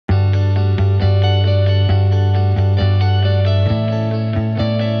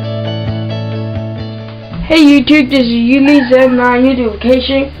Hey YouTube, this is Yuli09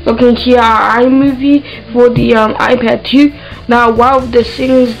 notification. Looking here our iMovie for the iPad 2. Now, one of the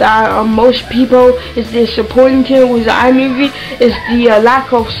things that most people is disappointed with the iMovie is the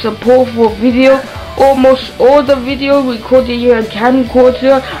lack of support for video. Almost all the video recorded in a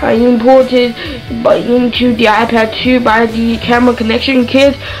camcorder are imported into the iPad 2 by the camera connection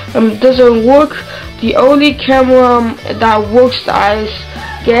kit. Doesn't work. The only camera that works, I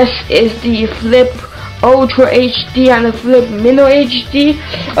guess, is the Flip Ultra HD and the Flip Mini HD.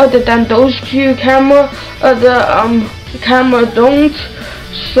 Other than those two camera, other camera don't.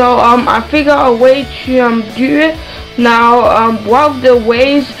 So I figured a way to do it. Now one of the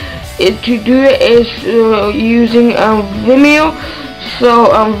ways to do it is using Vimeo.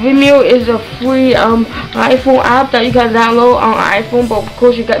 So Vimeo is a free iPhone app that you can download on iPhone, but of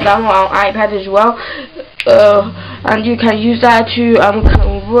course you can download on iPad as well. And you can use that to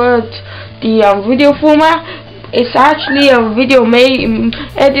convert the video format. It's actually a video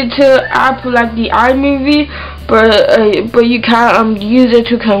editor app like the iMovie, but you can use it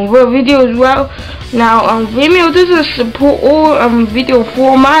to convert video as well. Now Vimeo doesn't support all video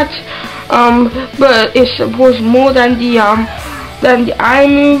formats, but it supports more than the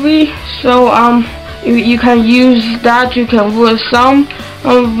iMovie. So you can use that to convert some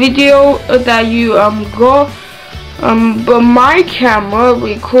video that you got. But my camera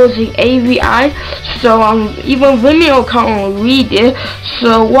records in AVI, so even Vimeo can't read it.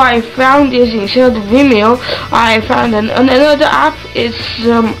 So what I found is, instead of Vimeo, I found another app. It's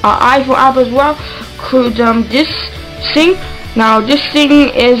an iPhone app as well, called this thing. Now this thing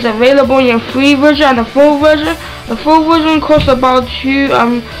is available in a free version and a full version. The full version costs about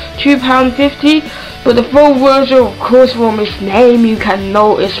 £2.50, but the full version, of course, from its name you can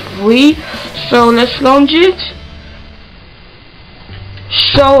know it's free. So let's launch it.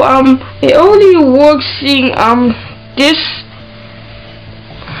 So it only works in this.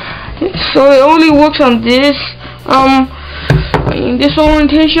 So it only works on this in this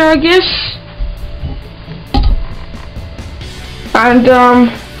orientation, I guess. And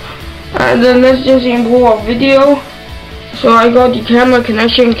then let's just import a video. So I got the camera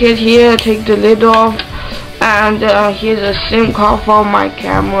connection kit here. Take the lid off, and here's a SIM card for my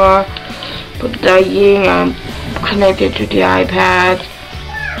camera. Put that in and connect it to the iPad.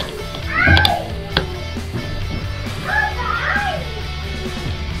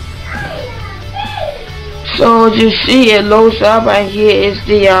 So as you see, it loads up, and here is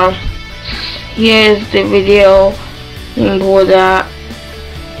the video. Import that.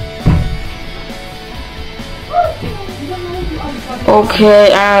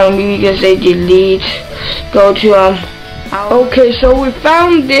 Okay, and we can say delete. Go to okay, so we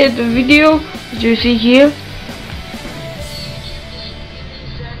found the video, as you see here.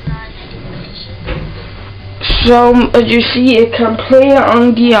 So as you see, it can play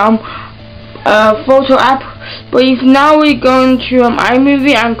on the photo app. But if now we're going to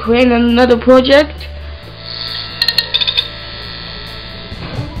iMovie and create another project.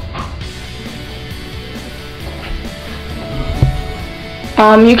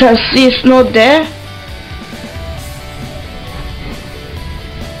 You can see it's not there.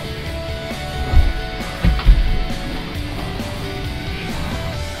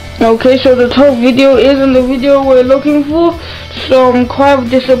 Okay, so the top video isn't the video we're looking for, so I'm quite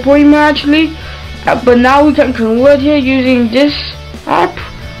disappointed actually. But now we can convert it using this app.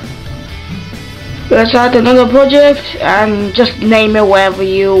 Let's add another project and just name it whatever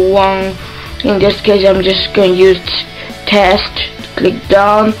you want. In this case, I'm just gonna use test. Click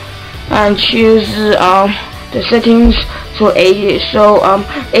down and choose the settings. So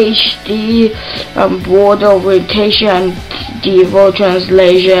HD, border orientation, and default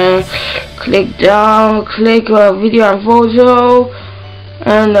translation. Click down, click video and photo,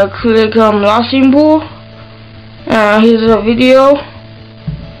 and click last import. Here's a video.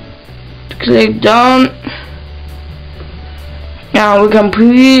 Click down. Now we can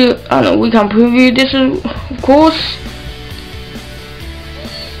preview. We can preview this, of course.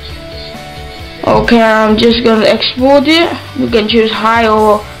 Okay, I'm just gonna export it. We can choose high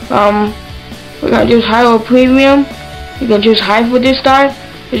or premium. You can choose high for this time.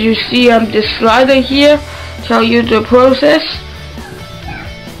 As you see, this slider here tell you the process.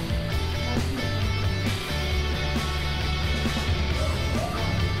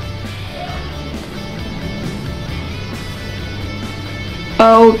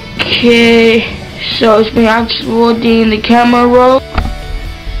 Okay, so it's been exported in the camera roll.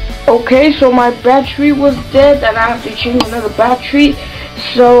 Okay, so my battery was dead and I have to change another battery.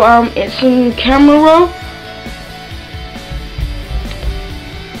 So it's in camera roll.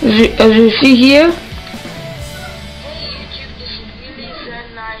 As you see here,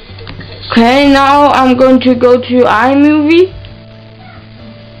 Okay, now I'm going to go to iMovie,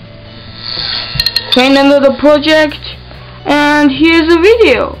 create another project, and here's a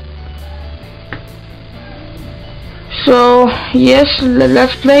video. So yes,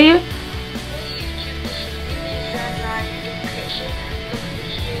 let's play it.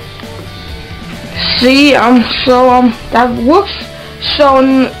 See, that works. So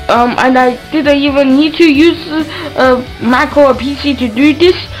and I didn't even need to use a Mac or a PC to do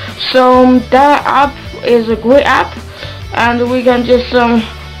this. So that app is a great app, and we can just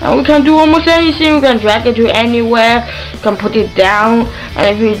we can do almost anything. We can drag it to anywhere. You can put it down,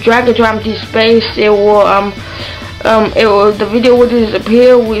 and if you drag it to empty space, the video will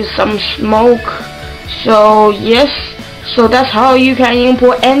disappear with some smoke. So yes, so that's how you can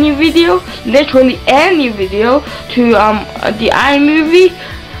import any video, literally any video, to the iMovie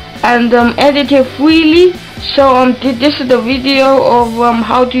and edit it freely. So this is the video of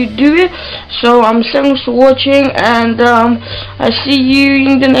how to do it. So thanks for watching, and I see you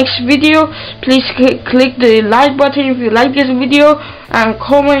in the next video. Please click the like button if you like this video, and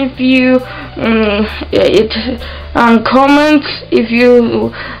comment if you comment if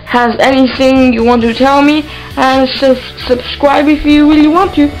you has anything you want to tell me, and subscribe if you really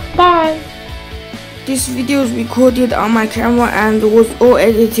want to. Bye. This video is recorded on my camera and was all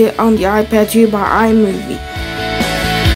edited on the iPad 2 by iMovie.